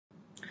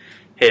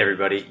Hey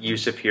everybody,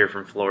 Yusuf here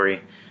from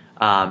Floori.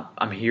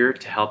 I'm here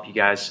to help you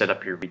guys set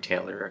up your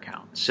retailer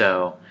account.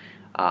 So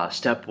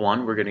step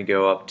one, we're going to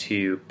go up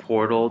to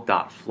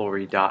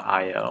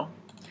portal.floori.io,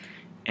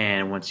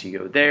 and once you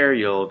go there,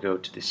 you'll go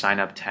to the sign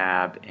up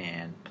tab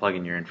and plug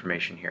in your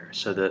information here.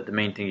 So the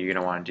main thing you're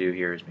going to want to do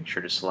here is make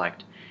sure to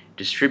select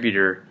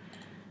distributor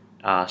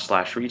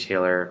slash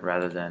retailer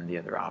rather than the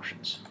other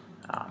options.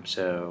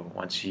 So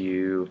once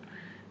you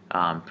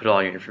put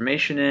all your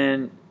information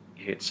in,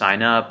 you hit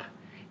sign up,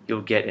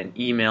 you'll get an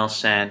email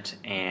sent,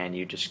 and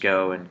you just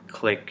go and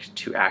click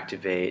to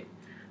activate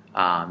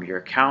your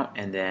account,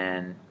 and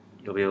then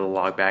you'll be able to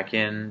log back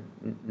in,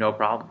 no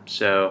problem.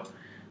 So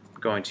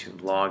I'm going to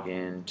log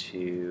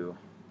into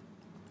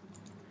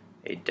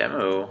a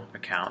demo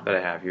account that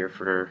I have here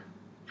for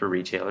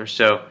retailers.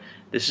 So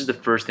this is the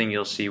first thing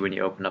you'll see when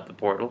you open up the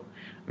portal.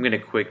 I'm going to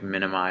quick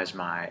minimize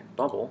my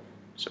bubble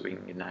so we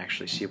can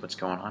actually see what's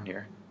going on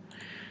here.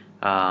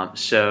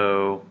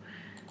 So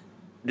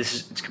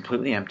it's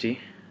completely empty.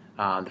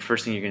 The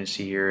first thing you're going to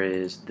see here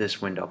is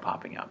this window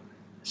popping up.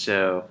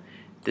 So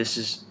this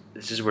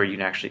is where you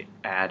can actually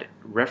add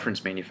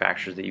reference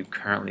manufacturers that you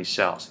currently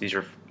sell. So these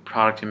are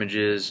product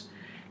images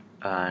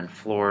and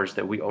floors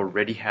that we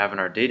already have in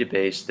our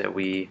database that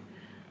we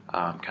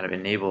kind of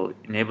enable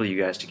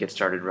you guys to get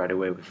started right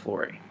away with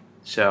Floori.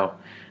 So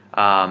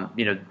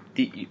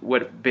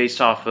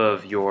based off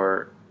of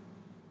your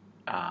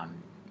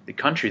the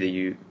country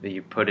that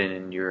you put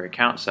in your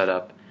account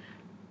setup,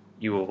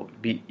 you will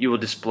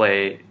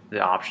display the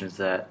options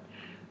that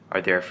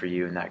are there for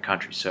you in that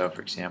country. So,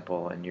 for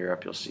example, in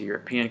Europe, you'll see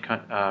European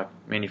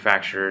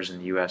manufacturers. In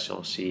the U.S.,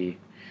 you'll see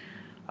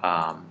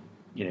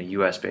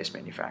U.S.-based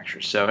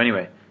manufacturers. So,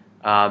 anyway,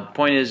 the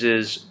point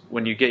is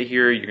when you get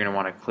here, you're going to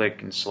want to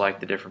click and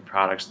select the different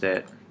products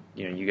that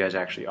you guys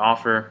actually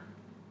offer,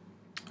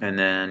 and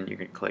then you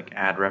can click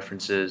Add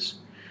References.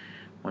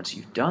 Once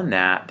you've done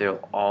that,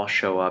 they'll all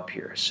show up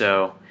here.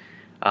 So,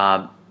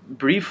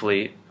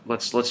 briefly,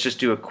 let's just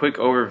do a quick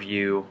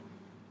overview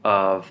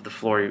of the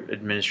Floori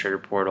Administrator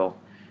Portal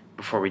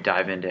before we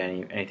dive into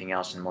anything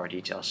else in more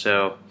detail.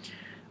 So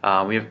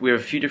we have a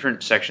few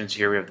different sections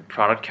here. We have the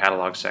Product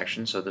Catalog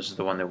section. So this is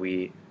the one that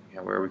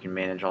where we can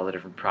manage all the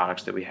different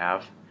products that we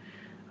have.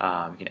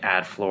 We can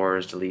add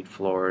floors, delete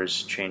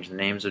floors, change the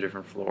names of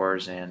different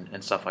floors,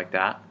 and stuff like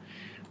that.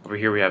 Over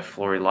here we have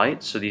Floori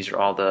Lite. So these are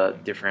all the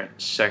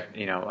different settings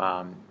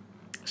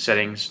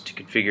to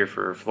configure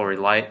for Floori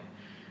Lite.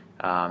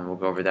 We'll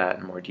go over that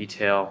in more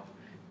detail.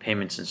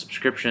 Payments and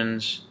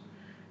subscriptions,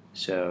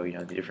 so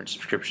the different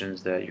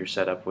subscriptions that you're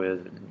set up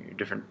with, and your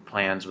different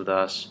plans with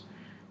us,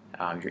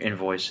 your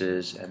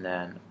invoices, and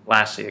then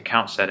lastly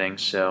account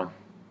settings. So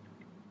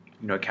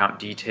account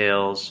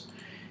details,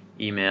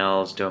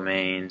 emails,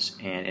 domains,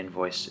 and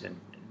invoice and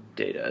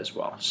data as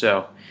well.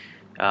 So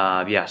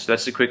so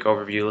that's a quick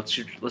overview.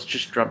 Let's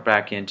just jump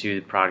back into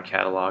the product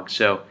catalog.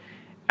 So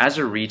as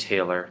a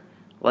retailer,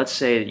 let's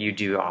say that you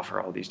do offer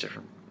all these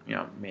different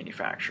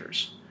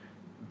manufacturers,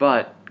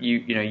 but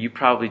you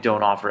probably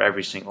don't offer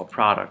every single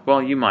product.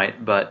 Well, you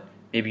might, but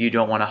maybe you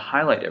don't want to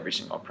highlight every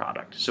single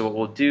product. So what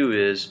we'll do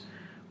is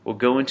we'll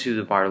go into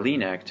the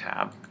Barlinek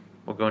tab.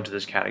 We'll go into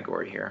this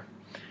category here,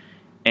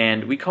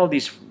 and we call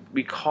this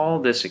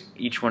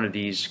each one of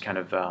these kind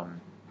of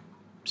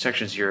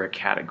sections here a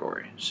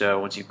category.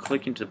 So once you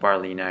click into the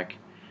Barlinek,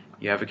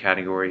 you have a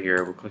category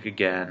here. We'll click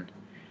again,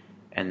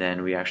 and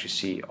then we actually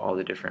see all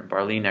the different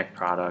Barlinek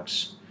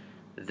products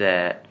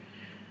that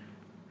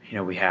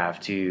we have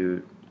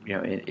to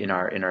in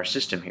our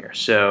system here.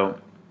 So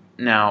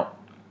now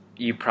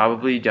you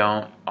probably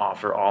don't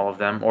offer all of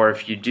them, or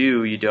if you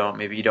do,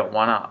 maybe you don't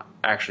want to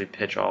actually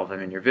pitch all of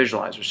them in your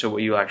visualizer. So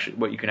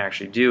what you can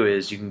actually do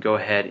is you can go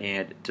ahead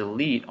and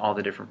delete all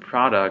the different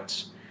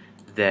products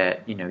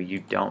that you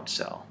don't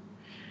sell,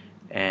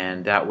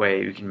 and that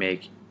way you can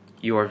make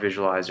your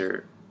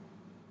visualizer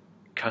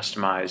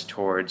customized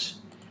towards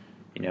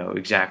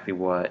exactly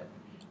what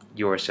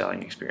your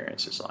selling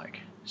experience is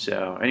like.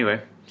 So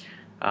anyway,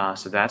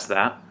 so that's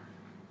that.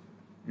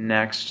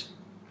 Next,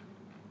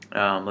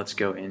 let's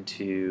go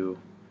into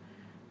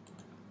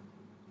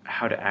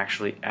how to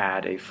actually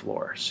add a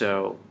floor.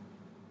 So,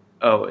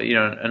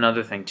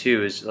 another thing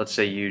too is, let's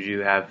say you do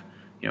have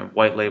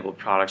white labeled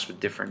products with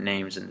different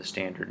names than the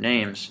standard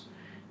names.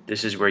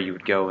 This is where you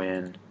would go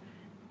in,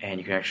 and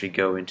you can actually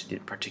go into the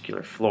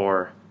particular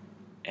floor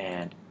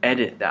and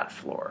edit that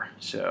floor.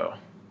 So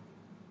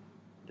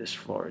this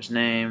floor's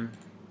name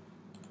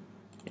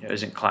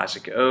isn't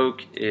classic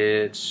oak,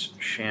 it's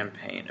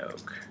champagne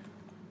oak.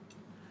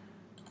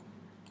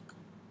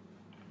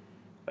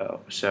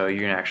 So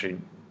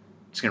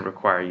it's going to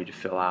require you to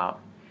fill out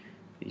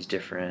these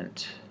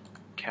different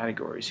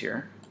categories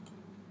here.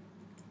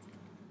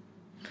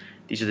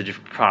 These are the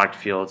different product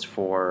fields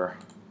for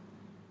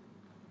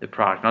the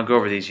product. And I'll go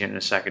over these here in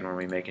a second when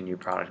we make a new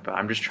product, but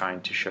I'm just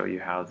trying to show you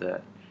how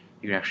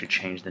you can actually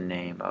change the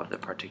name of the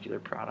particular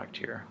product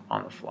here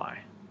on the fly.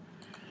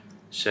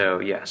 So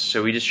yes,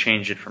 so we just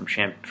changed it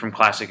from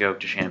classic oak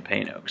to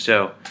champagne oak.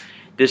 So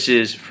this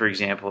is, for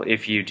example,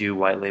 if you do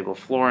white label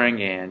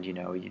flooring and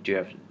you do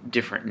have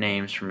different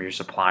names from your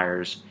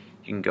suppliers,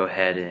 you can go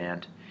ahead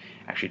and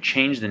actually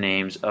change the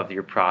names of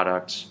your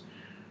products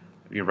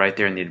right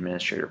there in the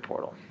administrator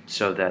portal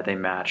so that they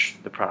match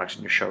the products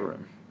in your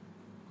showroom.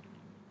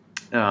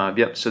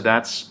 Yep, so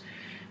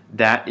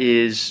that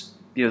is,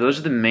 those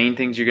are the main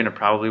things you're going to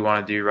probably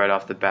want to do right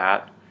off the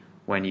bat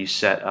when you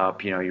set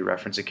up, your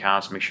reference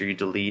accounts. Make sure you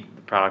delete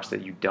the products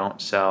that you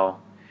don't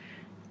sell,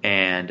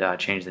 and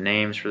change the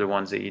names for the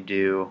ones that you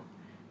do,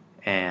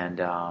 and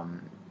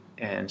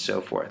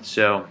so forth.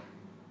 So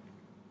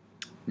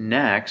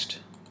next,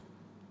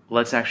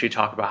 let's actually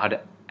talk about how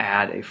to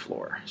add a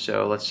floor.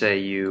 So let's say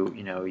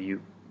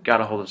you got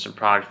a hold of some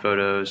product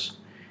photos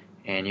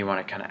and you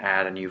want to kind of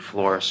add a new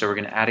floor. So we're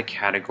going to add a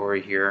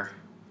category here.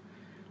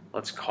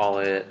 Let's call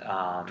it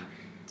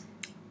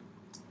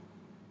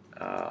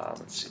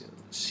let's see,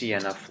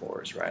 Sienna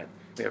floors, right?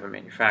 We have a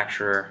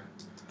manufacturer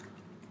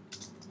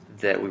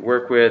that we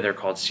work with. They're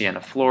called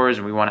Sienna Floors,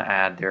 and we want to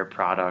add their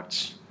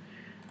products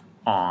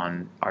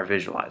on our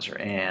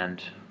visualizer,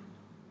 and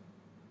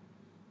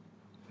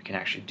we can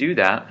actually do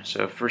that.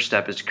 So first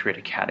step is to create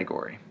a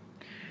category.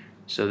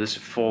 So this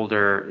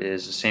folder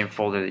is the same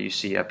folder that you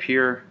see up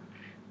here.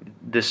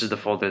 This is the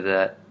folder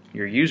that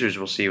your users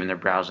will see when they're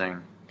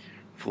browsing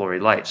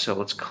Floori Light. So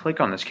let's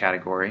click on this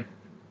category.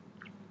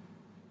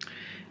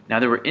 Now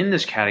that we're in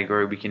this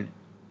category,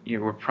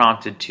 we're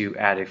prompted to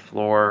add a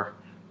floor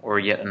or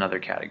yet another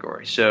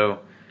category. So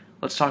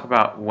let's talk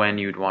about when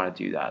you'd want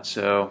to do that.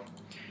 So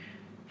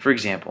for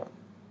example,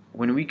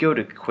 when we go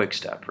to Quick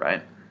Step,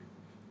 right,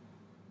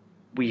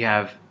 we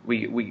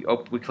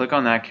click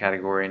on that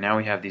category, and now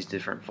we have these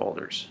different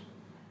folders.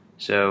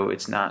 So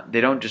they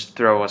don't just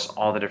throw us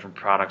all the different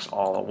products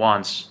all at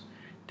once.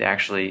 They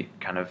actually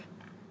kind of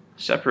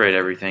separate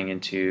everything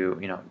into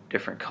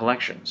different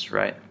collections,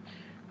 right?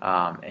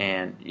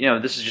 And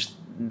this is just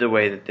the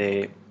way that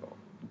they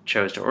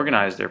chose to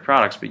organize their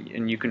products,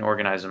 and you can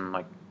organize them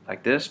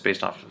like this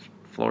based off of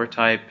floor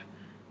type,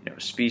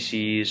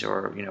 species,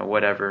 or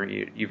whatever,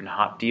 even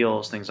hot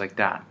deals, things like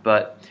that.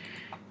 But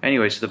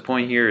anyway, so the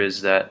point here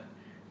is that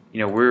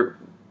we're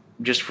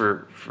just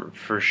for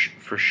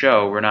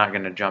show, we're not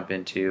going to jump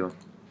into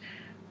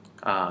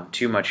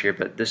too much here,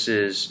 but this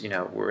is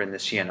we're in the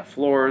Sienna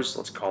floors.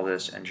 Let's call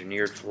this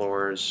engineered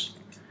floors.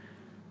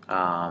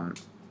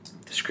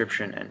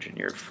 Description: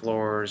 engineered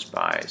floors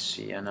by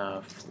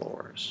Sienna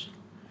Floors.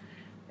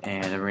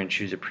 And then we're going to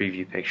choose a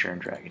preview picture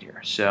and drag it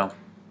here. So,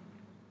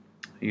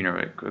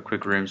 a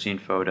quick room scene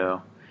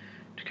photo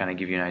to kind of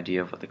give you an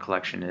idea of what the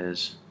collection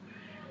is.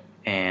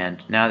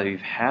 And now that we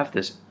have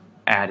this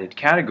added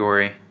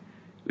category,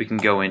 we can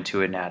go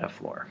into it and add a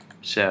floor.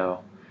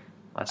 So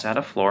let's add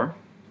a floor.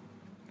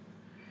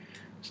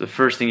 So the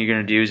first thing you're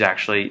going to do is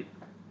actually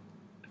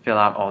fill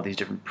out all these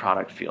different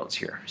product fields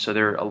here. So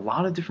there are a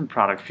lot of different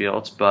product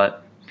fields,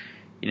 but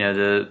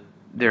there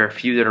are a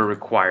few that are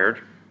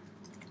required.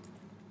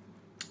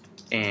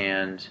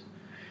 And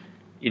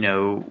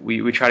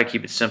we try to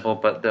keep it simple,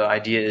 but the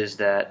idea is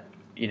that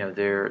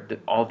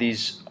all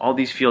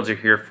these fields are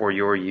here for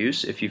your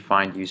use. If you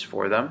find use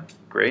for them,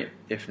 great.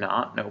 If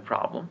not, no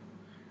problem.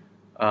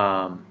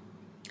 And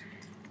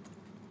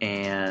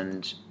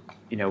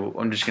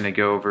I'm just going to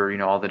go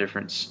over all the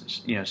different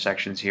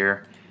sections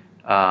here.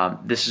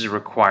 This is a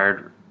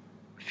required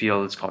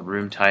field. It's called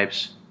room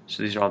types.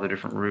 So these are all the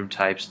different room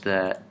types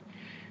that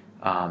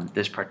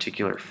this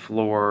particular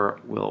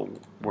floor will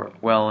work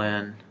well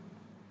in.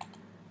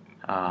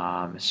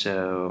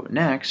 So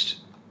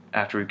next,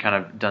 after we've kind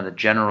of done the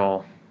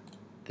general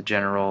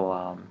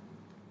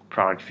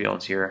product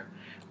fields here,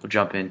 we'll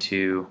jump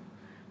into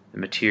the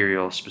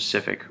material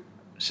specific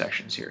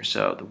sections here.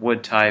 So the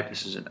wood type,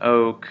 this is an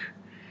oak.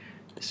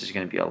 This is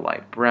going to be a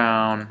light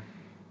brown.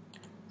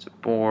 It's a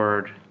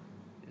board.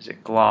 Is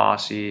it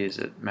glossy? Is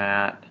it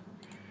matte?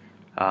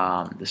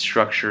 The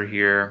structure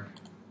here,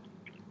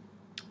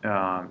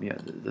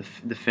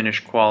 the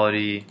finish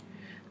quality,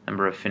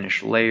 number of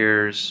finish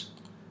layers,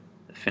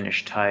 the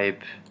finish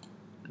type,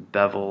 the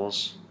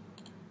bevels.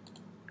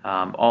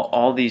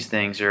 All these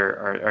things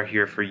are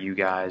here for you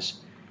guys,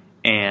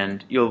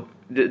 and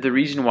the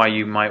reason why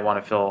you might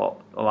want to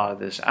fill a lot of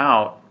this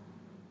out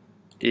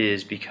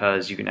is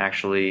because you can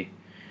actually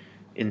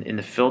in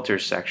the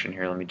filters section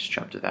here. Let me just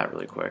jump to that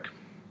really quick.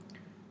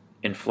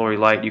 In Floori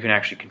Light, you can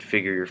actually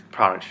configure your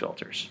product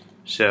filters.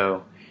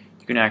 So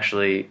you can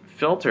actually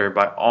filter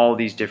by all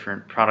these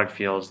different product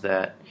fields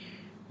that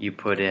you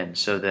put in,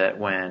 so that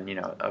when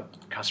a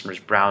customer's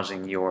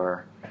browsing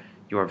your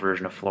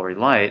version of Floori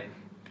Light,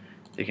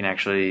 they can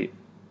actually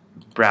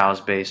browse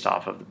based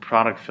off of the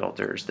product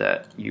filters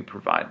that you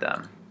provide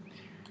them.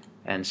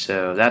 And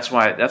so that's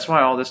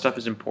why all this stuff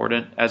is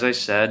important. As I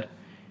said,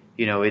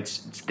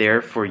 it's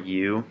there for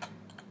you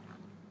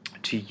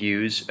to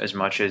use as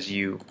much as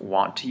you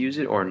want to use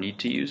it or need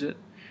to use it.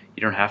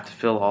 You don't have to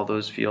fill all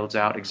those fields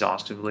out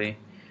exhaustively,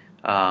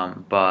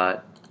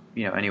 but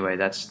anyway,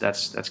 that's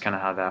kind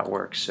of how that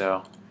works.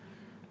 So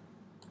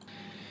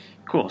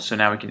cool. So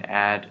now we can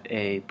add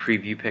a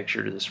preview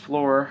picture to this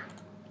floor.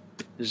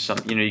 this is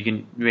something, you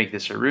can make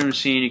this a room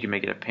scene, you can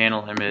make it a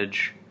panel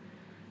image,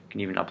 you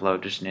can even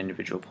upload just an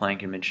individual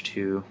plank image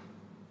too.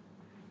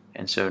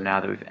 And so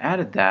now that we've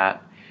added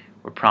that,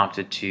 we're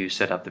prompted to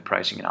set up the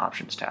pricing and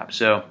options tab.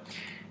 So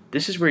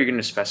this is where you're going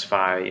to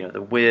specify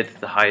the width,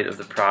 the height of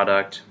the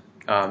product.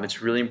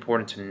 It's really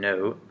important to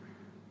note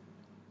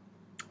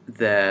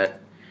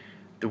that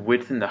the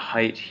width and the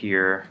height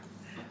here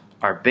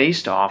are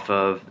based off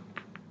of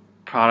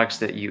products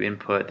that you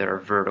input that are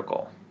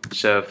vertical.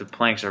 So if the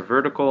planks are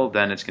vertical,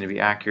 then it's going to be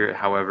accurate.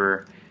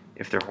 However,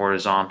 if they're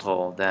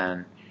horizontal,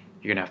 then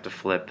you're going to have to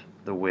flip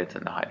the width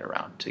and the height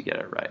around to get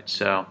it right.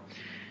 So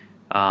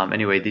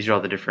anyway, these are all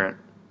the different,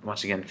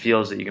 once again,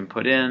 fields that you can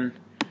put in.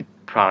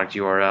 Product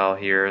URL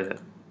here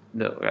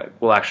that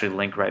will actually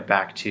link right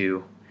back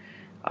to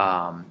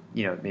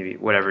maybe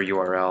whatever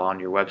URL on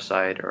your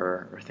website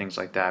or things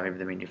like that, maybe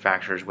the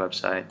manufacturer's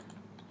website.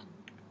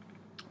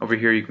 Over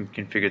here you can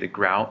configure the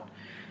grout.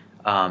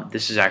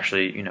 This is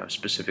actually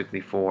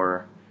specifically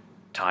for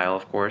tile,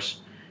 of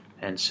course,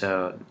 and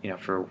so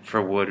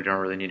for wood we don't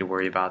really need to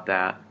worry about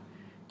that.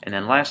 And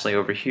then lastly,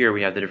 over here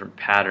we have the different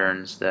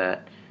patterns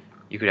that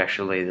you could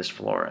actually lay this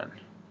floor in.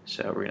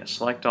 So we're going to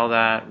select all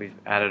that. We've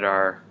added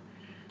our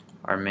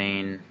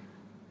main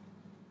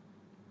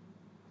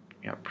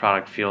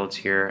product fields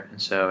here, and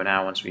so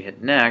now once we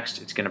hit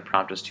next, it's going to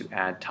prompt us to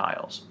add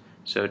tiles.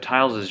 So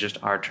tiles is just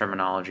our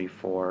terminology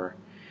for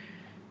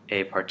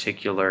a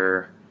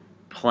particular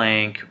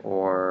plank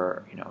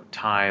or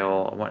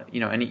tile,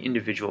 any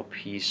individual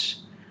piece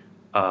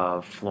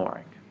of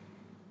flooring.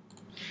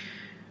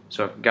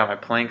 So I've got my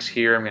planks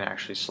here. I'm going to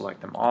actually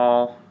select them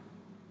all,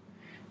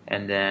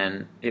 and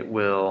then it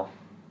will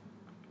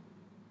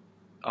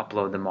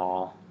upload them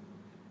all.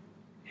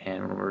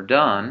 And when we're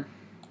done,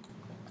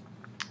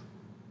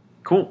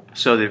 cool.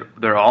 So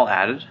they're all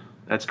added.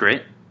 That's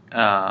great.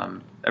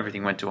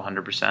 Everything went to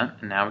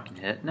 100%, and now we can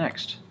hit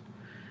next.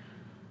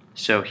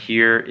 So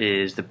here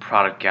is the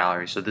product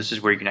gallery. So this is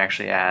where you can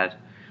actually add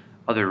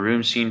other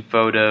room scene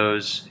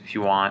photos if you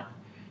want.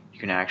 You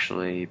can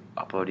actually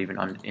upload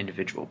even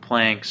individual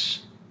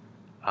planks.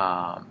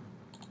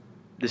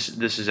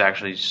 This is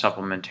actually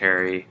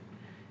supplementary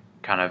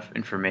kind of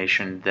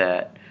information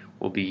that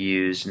will be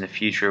used in the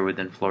future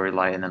within Floori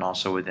Light and then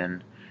also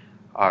within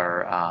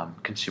our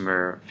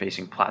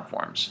consumer-facing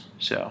platforms.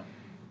 So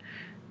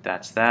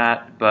that's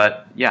that.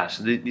 But yeah,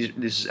 so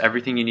this is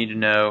everything you need to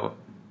know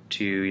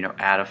to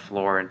add a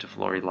floor into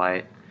Floori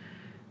Light.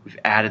 We've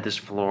added this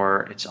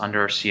floor. It's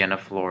under our Sienna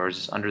floors.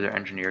 It's under their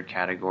engineered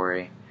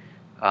category.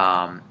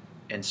 And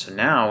so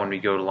now when we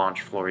go to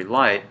launch Floori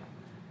Light,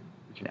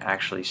 we can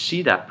actually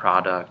see that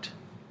product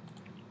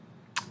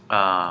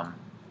right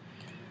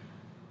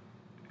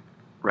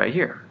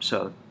here.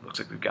 So it looks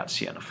like we've got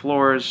Sienna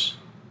floors.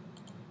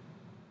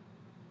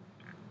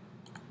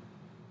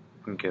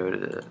 We can go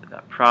to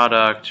that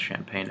product,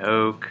 Champagne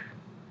Oak,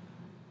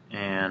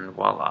 and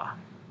voila,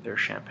 there's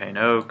Champagne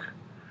Oak.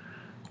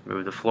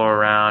 Move the floor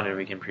around and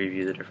we can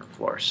preview the different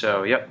floors.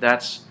 So yep,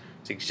 that's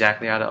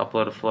exactly how to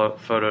upload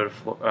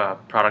a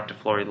product to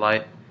Floori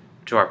Light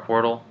to our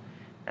portal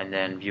and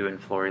then view it in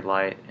Floori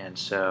Light. And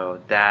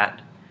so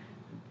that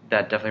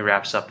definitely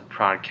wraps up the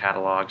product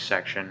catalog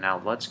section.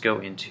 Now let's go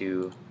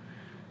into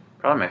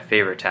probably my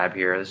favorite tab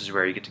here. This is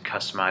where you get to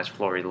customize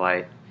Floori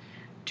Light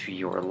to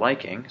your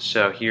liking.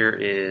 So here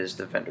is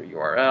the vendor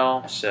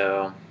URL.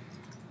 So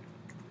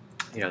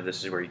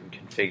this is where you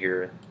can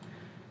configure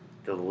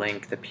the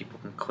link that people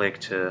can click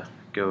to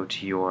go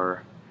to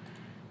your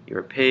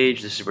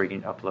page. This is where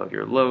you can upload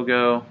your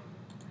logo.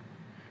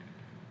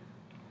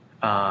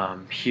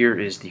 Here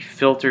is the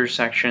filter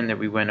section that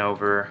we went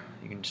over.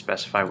 You can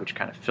specify which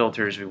kind of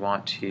filters we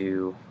want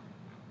to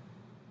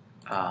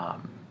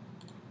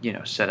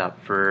set up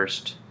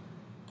first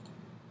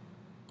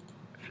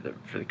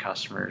for the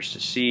customers to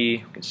see.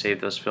 We can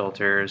save those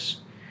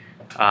filters.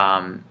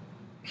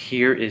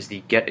 Here is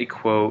the Get a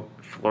Quote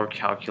Floor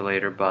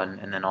Calculator button,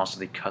 and then also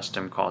the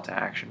Custom Call to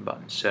Action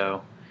button.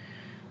 So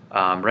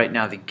right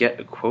now the Get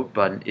a Quote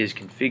button is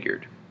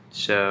configured.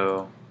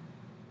 So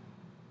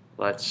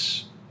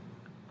let's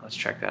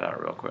check that out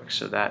real quick.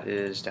 So that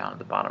is down at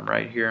the bottom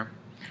right here.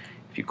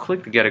 If you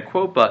click the Get a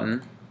Quote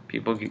button,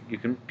 people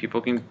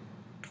can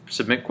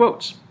submit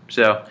quotes.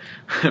 So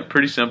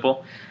pretty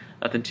simple,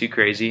 nothing too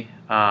crazy.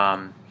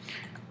 And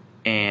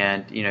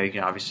you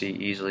can obviously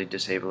easily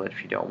disable it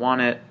if you don't want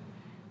it.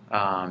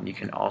 You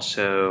can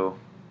also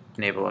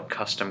enable a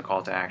custom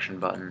call to action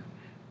button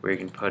where you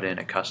can put in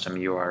a custom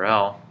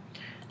URL.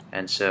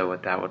 And so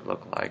what that would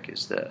look like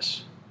is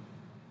this.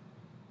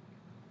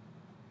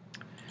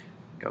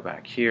 Go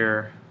back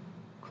here,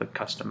 click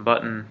custom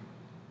button,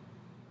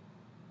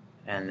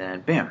 and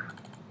then bam,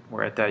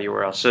 we're at that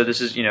URL. So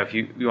this is, if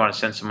you want to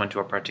send someone to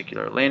a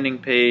particular landing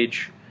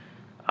page,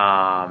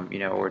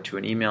 or to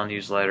an email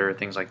newsletter,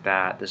 things like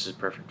that, this is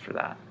perfect for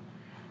that.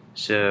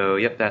 So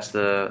yep, that's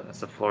the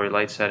Floori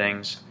Light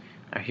settings.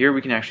 Now here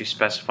we can actually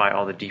specify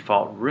all the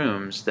default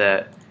rooms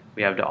that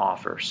we have to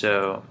offer.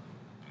 So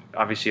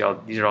obviously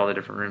these are all the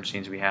different room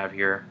scenes we have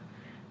here.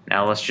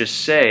 Now let's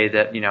just say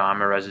that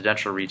I'm a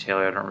residential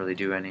retailer. I don't really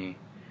do any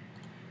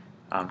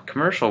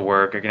commercial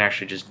work. I can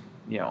actually just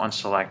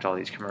unselect all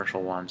these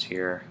commercial ones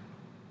here,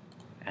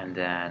 and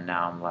then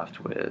now I'm left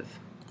with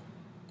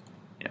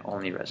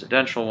only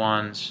residential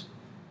ones,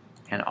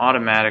 and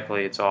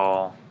automatically it's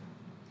all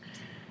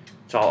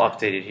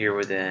updated here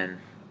within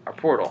our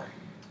portal,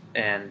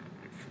 and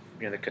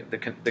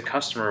the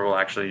customer will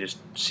actually just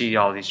see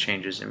all these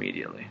changes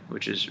immediately,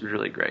 which is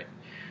really great.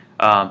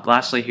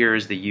 Lastly, here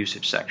is the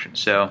usage section.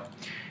 So it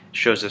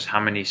shows us how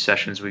many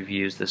sessions we've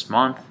used this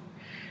month,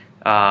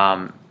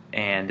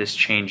 and this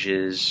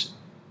changes.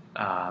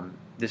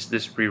 This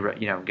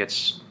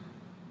gets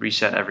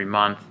reset every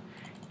month.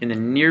 In the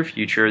near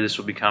future, this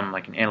will become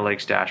like an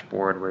analytics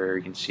dashboard where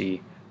you can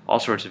see all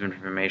sorts of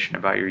information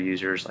about your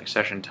users, like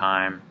session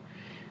time,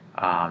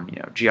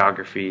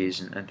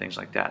 geographies, and things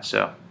like that.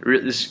 So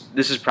this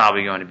is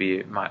probably going to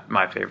be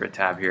my favorite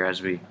tab here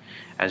as we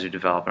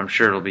develop. I'm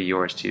sure it'll be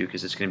yours too,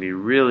 because it's going to be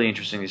really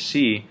interesting to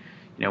see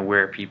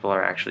where people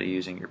are actually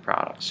using your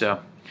product.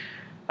 So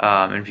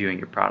and viewing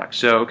your product.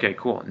 So okay,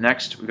 cool.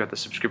 Next, we've got the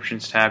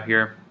subscriptions tab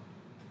here.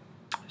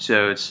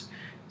 So it's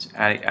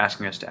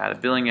asking us to add a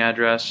billing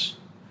address.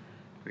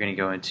 We're going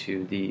to go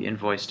into the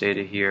invoice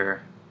data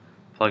here,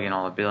 plug in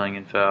all the billing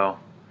info,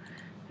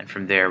 and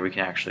from there we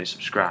can actually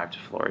subscribe to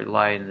Floori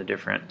Lite and the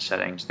different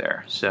settings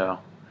there. So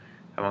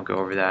I won't go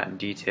over that in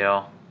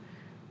detail,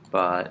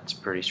 but it's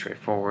pretty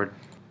straightforward.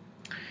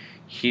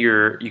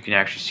 Here you can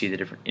actually see the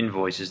different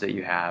invoices that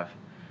you have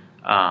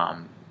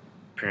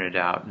printed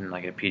out in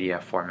like a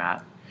PDF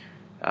format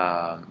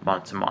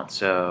month to month.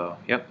 So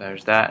yep,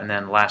 there's that. And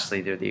then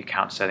lastly, there are the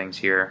account settings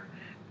here.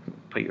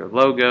 Put your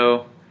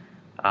logo,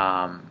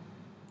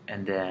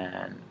 and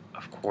then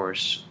of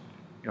course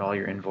all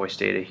your invoice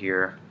data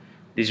here.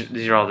 This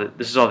is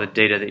all the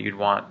data that you'd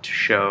want to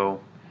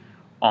show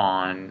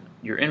on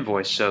your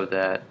invoice, so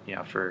that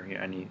for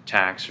any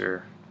tax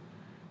or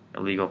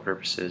legal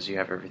purposes you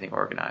have everything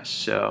organized.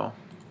 So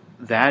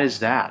that is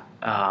that.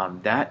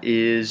 That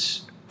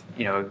is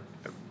a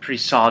pretty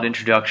solid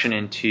introduction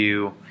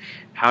into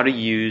how to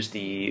use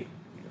the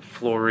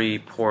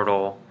Floori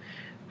Portal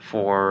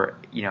for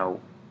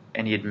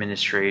any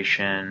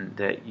administration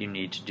that you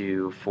need to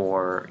do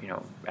for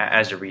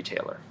as a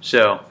retailer.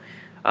 So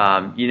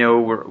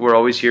we're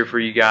always here for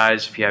you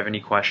guys. If you have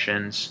any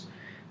questions,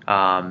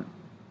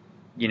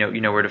 you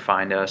know where to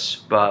find us.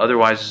 But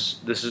otherwise,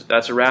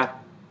 that's a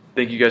wrap.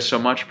 Thank you guys so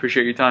much.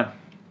 Appreciate your time.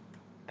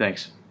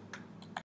 Thanks.